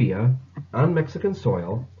Pancho Villa on Mexican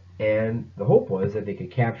soil, and the hope was that they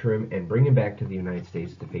could capture him and bring him back to the United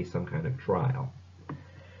States to face some kind of trial.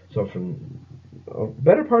 So from a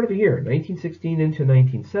better part of the year, 1916 into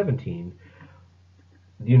 1917,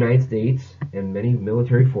 the United States and many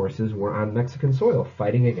military forces were on Mexican soil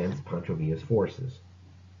fighting against Pancho Villa's forces.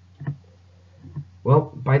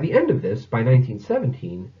 Well, by the end of this, by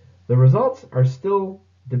 1917, the results are still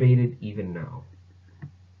debated even now.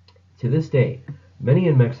 To this day, many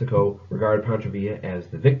in Mexico regard Pancho Villa as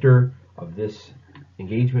the victor of this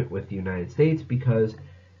engagement with the United States because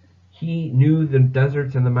he knew the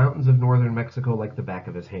deserts and the mountains of northern Mexico like the back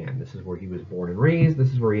of his hand. This is where he was born and raised.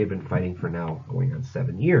 This is where he had been fighting for now going on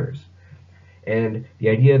 7 years. And the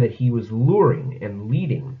idea that he was luring and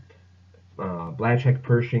leading Blachek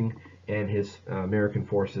Pershing and his American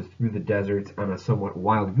forces through the deserts on a somewhat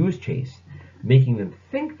wild goose chase, making them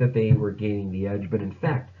think that they were gaining the edge, but in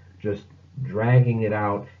fact just dragging it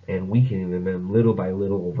out and weakening them little by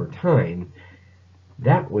little over time.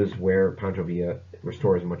 That was where Pancho Villa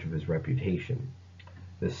restores much of his reputation.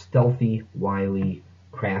 The stealthy, wily,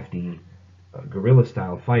 crafty,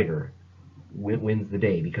 guerrilla-style fighter wins the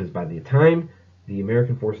day, because by the time the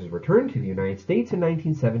American forces returned to the United States in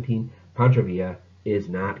 1917, Pancho Villa is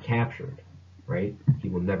not captured, right? He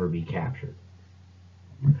will never be captured.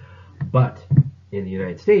 But in the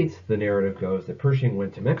United States, the narrative goes that Pershing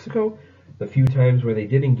went to Mexico. The few times where they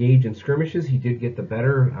did engage in skirmishes, he did get the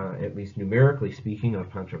better, at least numerically speaking, of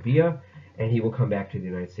Pancho Villa, and he will come back to the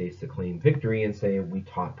United States to claim victory and say, we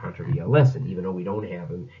taught Pancho Villa a lesson, even though we don't have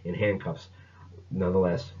him in handcuffs.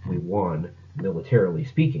 Nonetheless, we won, militarily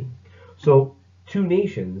speaking. So, two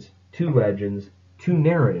nations, two legends, two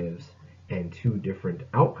narratives, and two different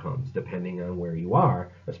outcomes, depending on where you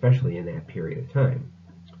are, especially in that period of time,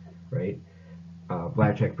 right?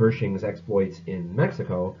 Blachek Pershing's exploits in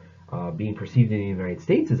Mexico, being perceived in the United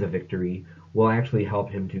States as a victory, will actually help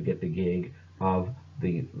him to get the gig of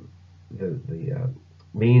the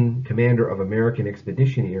main commander of American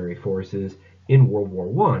expeditionary forces in World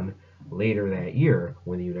War I later that year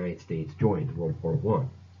when the United States joined World War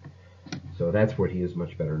I. So that's what he is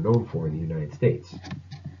much better known for in the United States.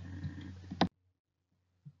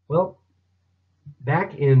 Well,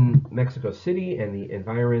 back in Mexico City and the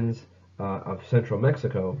environs of central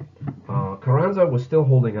Mexico, Carranza was still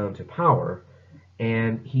holding on to power,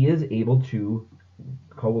 and he is able to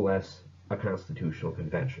coalesce a constitutional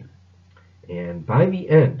convention. And by the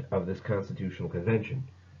end of this constitutional convention,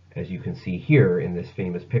 as you can see here in this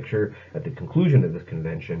famous picture at the conclusion of this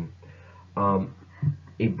convention,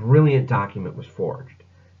 a brilliant document was forged.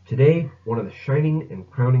 Today, one of the shining and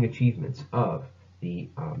crowning achievements of the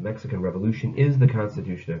Mexican Revolution is the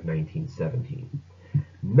Constitution of 1917.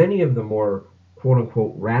 Many of the more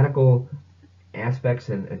quote-unquote radical aspects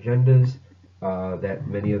and agendas that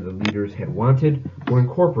many of the leaders had wanted were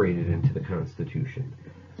incorporated into the Constitution.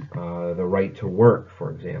 The right to work,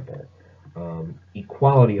 for example,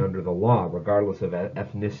 equality under the law, regardless of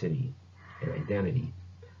ethnicity and identity,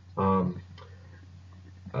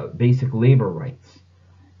 basic labor rights,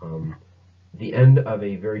 the end of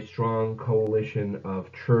a very strong coalition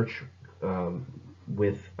of church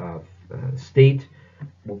with state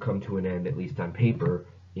will come to an end, at least on paper,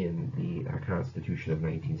 in the Constitution of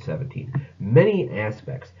 1917. Many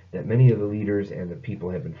aspects that many of the leaders and the people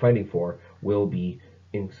have been fighting for will be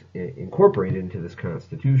incorporated into this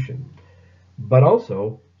Constitution. But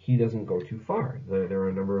also, he doesn't go too far. There are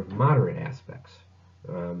a number of moderate aspects.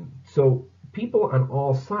 So people on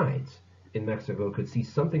all sides in Mexico could see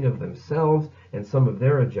something of themselves and some of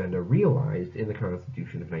their agenda realized in the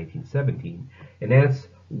Constitution of 1917, and that's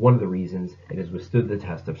one of the reasons it has withstood the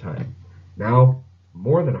test of time. Now,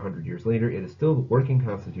 more than 100 years later, it is still the working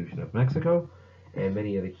Constitution of Mexico, and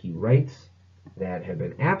many of the key rights that have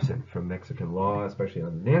been absent from Mexican law, especially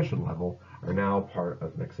on the national level, are now part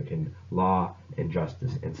of Mexican law and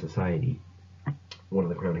justice and society. One of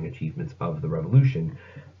the crowning achievements of the revolution,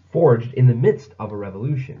 forged in the midst of a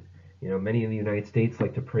revolution. You know, many in the United States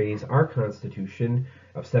like to praise our Constitution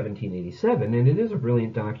of 1787, and it is a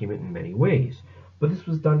brilliant document in many ways. But this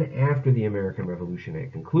was done after the American Revolution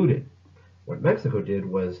had concluded. What Mexico did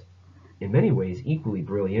was, in many ways, equally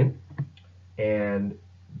brilliant, and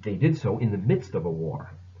they did so in the midst of a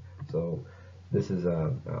war. So this is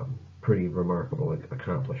a pretty remarkable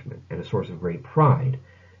accomplishment and a source of great pride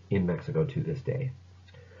in Mexico to this day.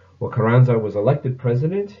 Well, Carranza was elected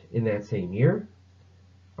president in that same year,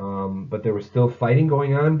 but there was still fighting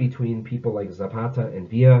going on between people like Zapata and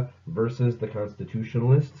Villa versus the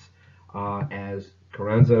Constitutionalists, as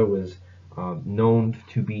Carranza was known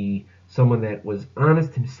to be someone that was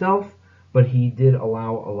honest himself, but he did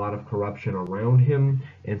allow a lot of corruption around him,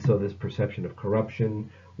 and so this perception of corruption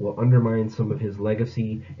will undermine some of his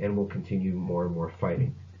legacy and will continue more and more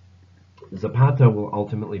fighting. Zapata will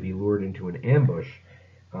ultimately be lured into an ambush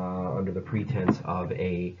under the pretense of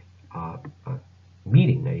a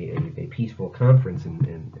meeting, a peaceful conference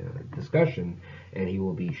and discussion, and he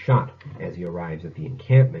will be shot as he arrives at the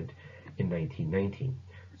encampment in 1919.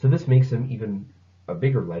 So this makes him even a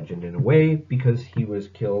bigger legend in a way, because he was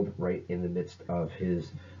killed right in the midst of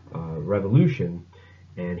his revolution,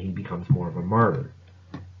 and he becomes more of a martyr.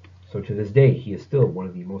 So to this day, he is still one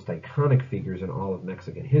of the most iconic figures in all of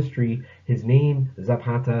Mexican history. His name,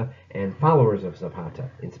 Zapata, and followers of Zapata,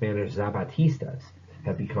 in Spanish Zapatistas,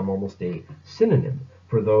 have become almost a synonym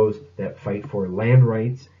for those that fight for land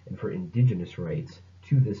rights and for indigenous rights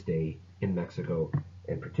to this day in Mexico,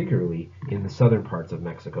 and particularly in the southern parts of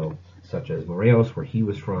Mexico, such as Morelos, where he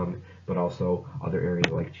was from, but also other areas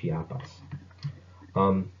like Chiapas.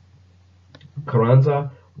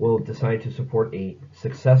 Carranza will decide to support a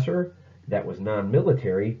successor that was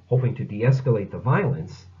non-military, hoping to de-escalate the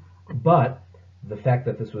violence, but the fact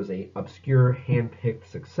that this was an obscure, hand-picked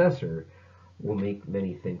successor will make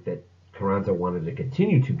many think that Carranza wanted to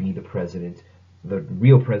continue to be the president, the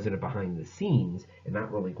real president behind the scenes, and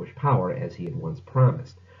not relinquish power as he had once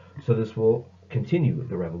promised. So this will continue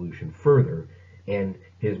the revolution further, and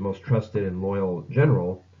his most trusted and loyal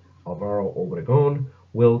general, Alvaro Obregón,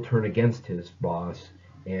 will turn against his boss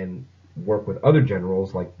and work with other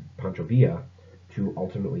generals like Pancho Villa to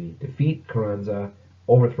ultimately defeat Carranza,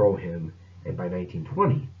 overthrow him, and by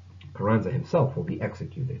 1920, Carranza himself will be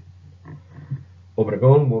executed.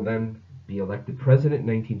 Obregón will then be elected president in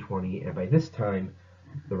 1920, and by this time,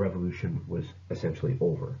 the revolution was essentially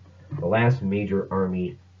over. The last major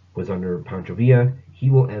army was under Pancho Villa. He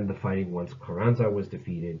will end the fighting once Carranza was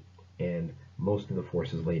defeated, and most of the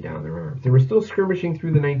forces laid down their arms. They were still skirmishing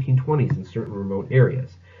through the 1920s in certain remote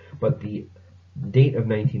areas, but the date of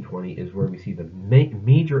 1920 is where we see the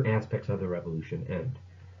major aspects of the revolution end.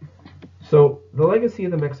 So, the legacy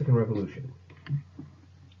of the Mexican Revolution.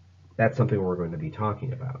 That's something we're going to be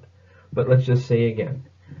talking about. But let's just say again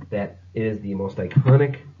that it is the most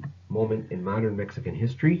iconic moment in modern Mexican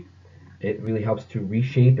history. It really helps to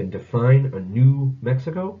reshape and define a new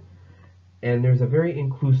Mexico. And there's a very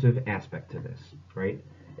inclusive aspect to this, right?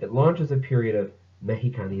 It launches a period of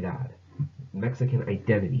Mexicanidad, Mexican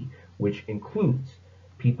identity, which includes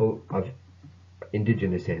people of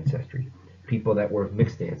indigenous ancestry, people that were of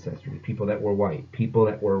mixed ancestry, people that were white, people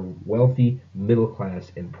that were wealthy, middle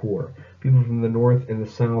class, and poor, people from the north and the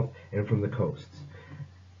south and from the coasts,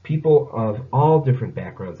 people of all different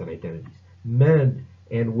backgrounds and identities, men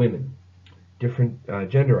and women, different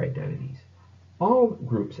gender identities. All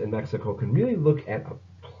groups in Mexico can really look at a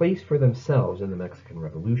place for themselves in the Mexican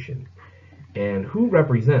Revolution. And who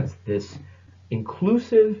represents this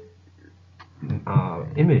inclusive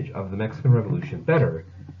image of the Mexican Revolution better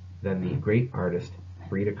than the great artist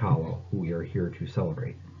Frida Kahlo, who we are here to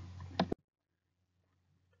celebrate?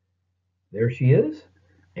 There she is,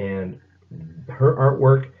 and her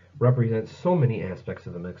artwork represents so many aspects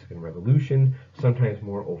of the Mexican Revolution, sometimes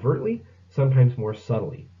more overtly, sometimes more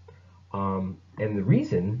subtly. And the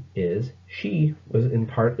reason is she was in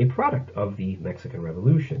part a product of the Mexican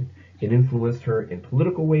Revolution. It influenced her in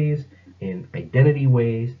political ways, in identity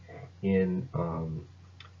ways, in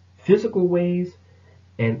physical ways,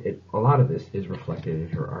 and a lot of this is reflected in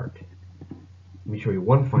her art. Let me show you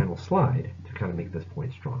one final slide to kind of make this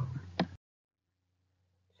point strong.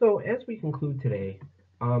 So as we conclude today,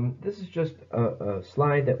 this is just a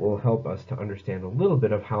slide that will help us to understand a little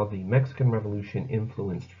bit of how the Mexican Revolution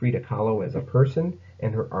influenced Frida Kahlo as a person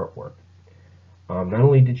and her artwork. Not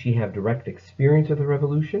only did she have direct experience of the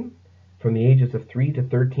revolution, from the ages of 3 to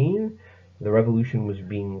 13, the revolution was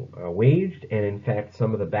being waged, and in fact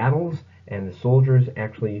some of the battles and the soldiers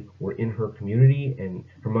actually were in her community, and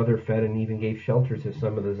her mother fed and even gave shelter to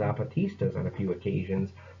some of the Zapatistas on a few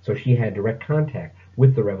occasions, so she had direct contact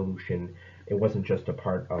with the revolution. It wasn't just a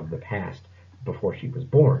part of the past before she was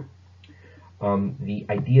born. The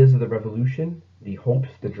ideas of the revolution, the hopes,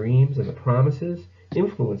 the dreams, and the promises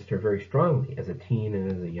influenced her very strongly as a teen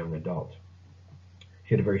and as a young adult.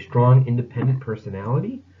 She had a very strong, independent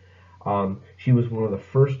personality. She was one of the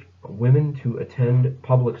first women to attend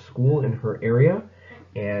public school in her area,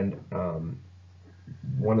 and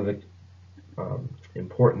one of the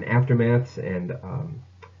important aftermaths and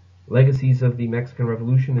legacies of the Mexican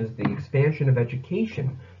Revolution is the expansion of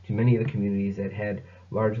education to many of the communities that had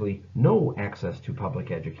largely no access to public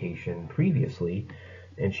education previously,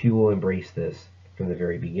 and she will embrace this from the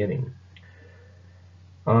very beginning.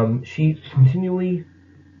 She continually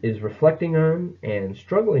is reflecting on and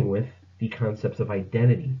struggling with the concepts of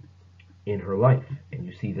identity in her life, and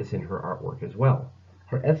you see this in her artwork as well.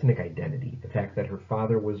 Her ethnic identity, the fact that her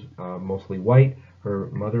father was mostly white, her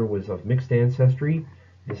mother was of mixed ancestry.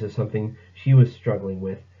 This is something she was struggling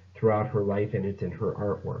with throughout her life, and it's in her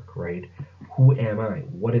artwork, right? Who am I?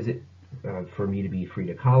 What is it for me to be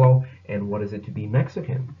Frida Kahlo, and what is it to be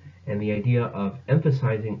Mexican? And the idea of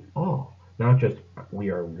emphasizing all, not just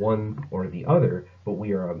we are one or the other, but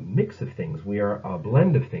we are a mix of things. We are a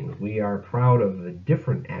blend of things. We are proud of the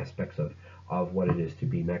different aspects of what it is to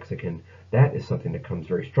be Mexican. That is something that comes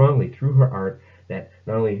very strongly through her art, that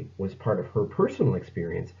not only was part of her personal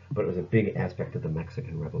experience, but it was a big aspect of the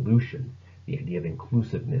Mexican Revolution. The idea of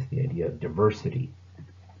inclusiveness, the idea of diversity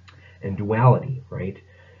and duality, right?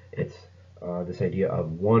 It's this idea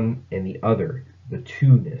of one and the other, the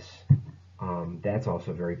two-ness. That's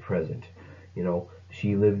also very present. You know,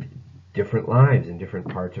 she lived different lives in different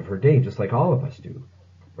parts of her day, just like all of us do,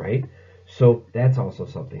 right? So that's also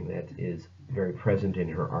something that is very present in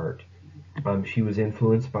her art. She was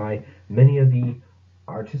influenced by many of the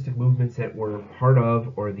artistic movements that were part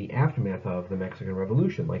of or the aftermath of the Mexican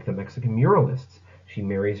Revolution, like the Mexican muralists. She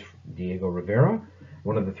marries Diego Rivera,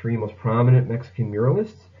 one of the three most prominent Mexican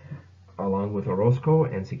muralists, along with Orozco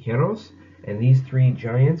and Siqueiros. And these three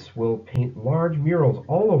giants will paint large murals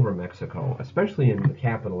all over Mexico, especially in the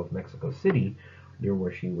capital of Mexico City, near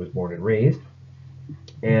where she was born and raised.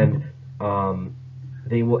 And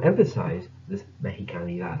they will emphasize this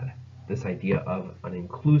Mexicanidad, this idea of an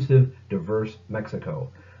inclusive, diverse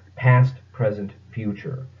Mexico, past, present,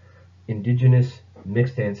 future, indigenous,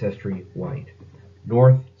 mixed ancestry, white,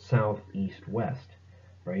 north, south, east, west,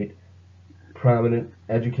 right? Prominent,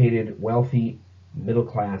 educated, wealthy, middle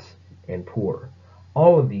class, and poor.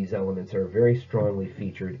 All of these elements are very strongly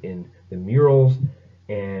featured in the murals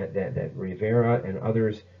and that Rivera and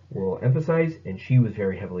others will emphasize, and she was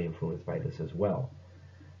very heavily influenced by this as well.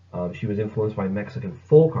 She was influenced by Mexican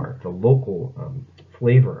folk art, the local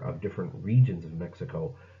flavor of different regions of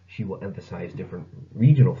Mexico. She will emphasize different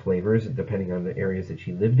regional flavors depending on the areas that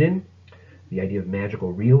she lived in. The idea of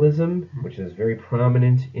magical realism, which is very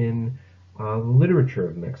prominent in the literature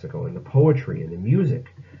of Mexico, and the poetry and the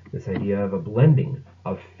music. This idea of a blending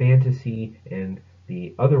of fantasy and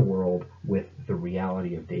the other world with the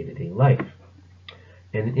reality of day-to-day life.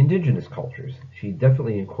 And indigenous cultures. She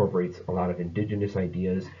definitely incorporates a lot of indigenous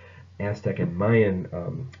ideas, Aztec and Mayan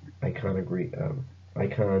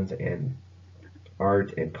icons and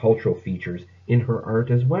art and cultural features in her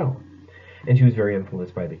art as well. And she was very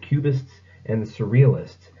influenced by the Cubists and the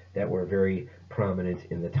Surrealists that were very prominent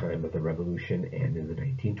in the time of the Revolution and in the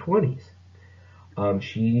 1920s.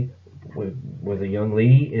 She was a young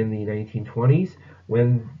lady in the 1920s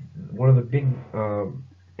when one of the big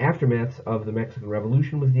aftermaths of the Mexican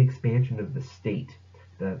Revolution was the expansion of the state,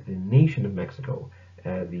 the nation of Mexico,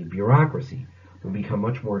 the bureaucracy would become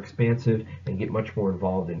much more expansive and get much more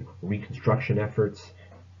involved in reconstruction efforts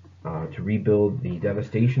to rebuild the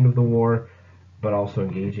devastation of the war, but also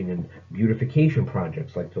engaging in beautification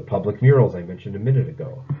projects like the public murals I mentioned a minute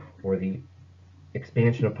ago, or the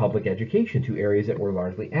expansion of public education to areas that were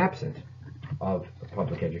largely absent of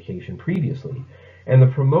public education previously, and the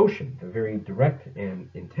promotion, the very direct and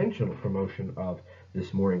intentional promotion of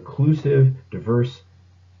this more inclusive, diverse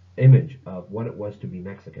image of what it was to be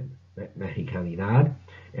Mexican, Mexicanidad,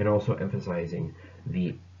 and also emphasizing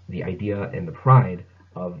the idea and the pride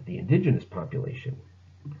of the indigenous population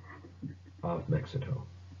of Mexico.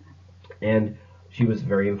 And she was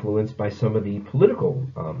very influenced by some of the political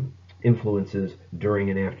influences during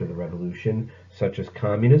and after the revolution, such as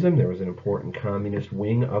communism. There was an important communist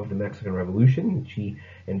wing of the Mexican Revolution. She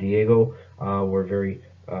and Diego were very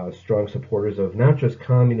strong supporters of not just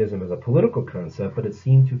communism as a political concept, but it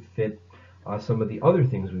seemed to fit some of the other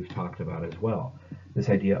things we've talked about as well. This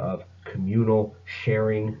idea of communal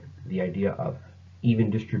sharing, the idea of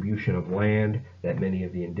even distribution of land that many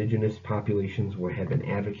of the indigenous populations had been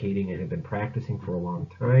advocating and had been practicing for a long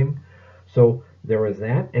time. So there was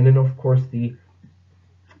that, and then of course the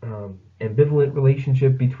ambivalent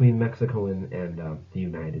relationship between Mexico and the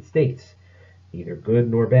United States, neither good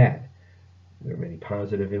nor bad. There are many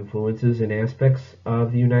positive influences and aspects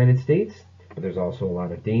of the United States, but there's also a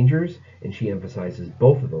lot of dangers, and she emphasizes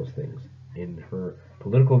both of those things in her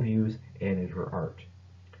political views and in her art.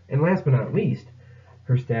 And last but not least,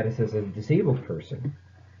 her status as a disabled person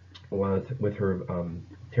with her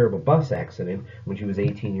terrible bus accident when she was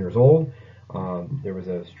 18 years old. There was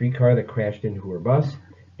a streetcar that crashed into her bus,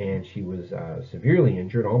 and she was severely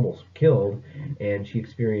injured, almost killed, and she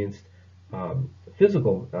experienced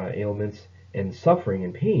physical ailments and suffering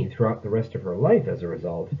and pain throughout the rest of her life as a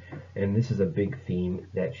result. And this is a big theme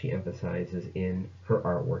that she emphasizes in her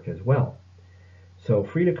artwork as well. So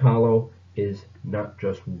Frida Kahlo is not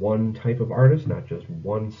just one type of artist, not just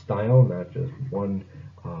one style, not just one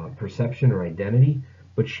perception or identity,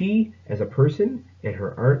 But she, as a person, and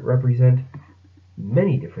her art represent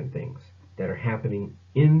many different things that are happening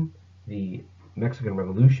in the Mexican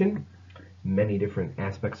Revolution, many different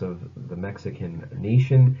aspects of the Mexican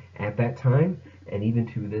nation at that time, and even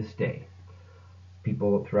to this day.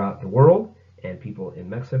 People throughout the world and people in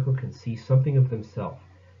Mexico can see something of themselves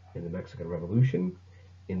in the Mexican Revolution,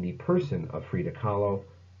 in the person of Frida Kahlo,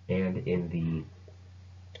 and in the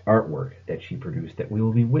artwork that she produced that we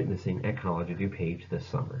will be witnessing at College of DuPage this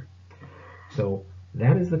summer. So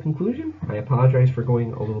that is the conclusion. I apologize for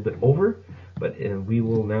going a little bit over, but we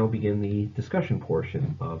will now begin the discussion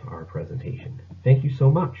portion of our presentation. Thank you so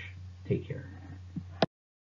much. Take care.